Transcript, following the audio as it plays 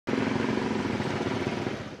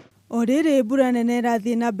O riri mbura nene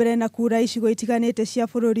irathii nambere na kuura icigo itiganite cia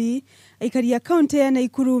bururi, aikari a kaunti ya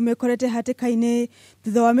Naikuru mekorete hatikaini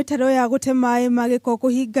thutha wa mitaro ya gute maai ma giko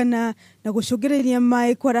kuhingana na gucungiriria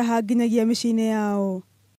maai kwaraha nginyagia miciini yao.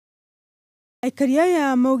 Aikari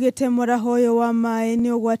aya maugite mwaraho uyu wa maai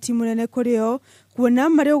ni ugwati munene kurio, kuona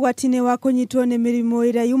mari ugwati-ini wa kunyitwo ni mirimu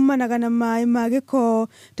iria yumanaga na maai ma giko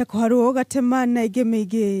ta kuharwo, gatema na ingi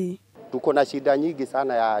mingi. Tuko na shida nyingi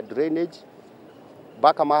sana ya drainage.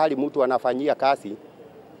 Baka mahali mtu anafanyia kazi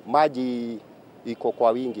maji iko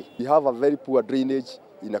kwa wingi. We have a very poor drainage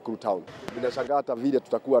in Nakuru town. Ninashangaa hata vile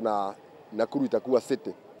tutakuwa na Nakuru itakuwa city.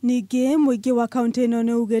 Ningi muingi wa kaunti ino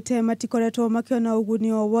ni ugite matikoretwo makiona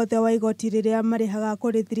uguni o wothe wa igoti riria marihaga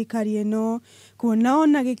kuri thirikari ino, kuona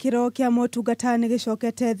ona gikiro kia motungata ni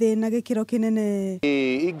gicokete thi na gikiro kinene.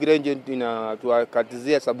 Hii drainage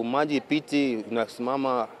inatuakatizia sababu maji ipiti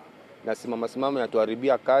inasimama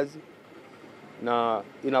inatuharibia kazi na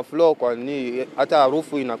ina flow, kwa ni hata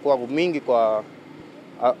harufu inakuwa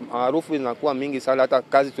mingi sana, hata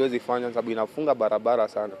kazi tuwezi fanya sababu inafunga barabara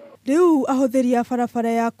sana. Riu ahuthiri a barabara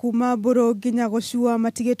ya kuma mbura nginya gucua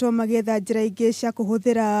matigitwo magetha njira ingi cia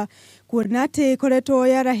kuhuthira, kuona ati ikoretwo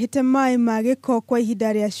yarahite maai ma giko kwa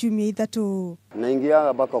ihinda ria ciumia 3.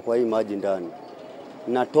 Naingia mpaka kwa hii maji ndani,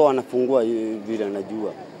 natoa nafungua vile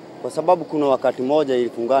najua, kwa sababu kuna wakati moja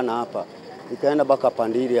ilifungana hapa ikaenda mpaka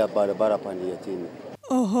pandiri ya barabara pandi ya chini.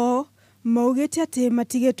 Oho maugite ati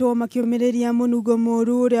matigitwo makiumiriria munungo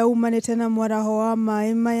muru uria umanite na mwaraho wa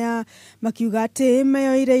maai maya, makiuga ati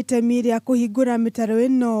meyoire itemi ria kuhingura mitaro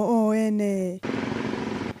ino o ene.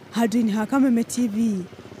 Handũ-inĩ ha Kameme TV,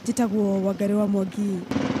 njĩtagwo Wangari wa Mwangi.